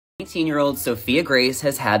18-year-old Sophia Grace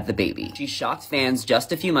has had the baby. She shocked fans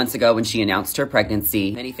just a few months ago when she announced her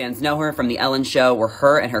pregnancy. Many fans know her from The Ellen Show, where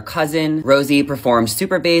her and her cousin, Rosie, performed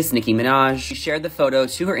Super Bass Nicki Minaj. She shared the photo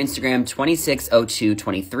to her Instagram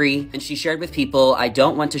 260223, and she shared with people, "I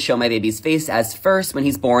don't want to show my baby's face as first when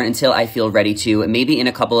he's born until I feel ready to. Maybe in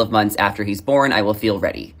a couple of months after he's born, I will feel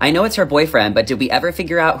ready." I know it's her boyfriend, but did we ever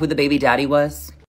figure out who the baby daddy was?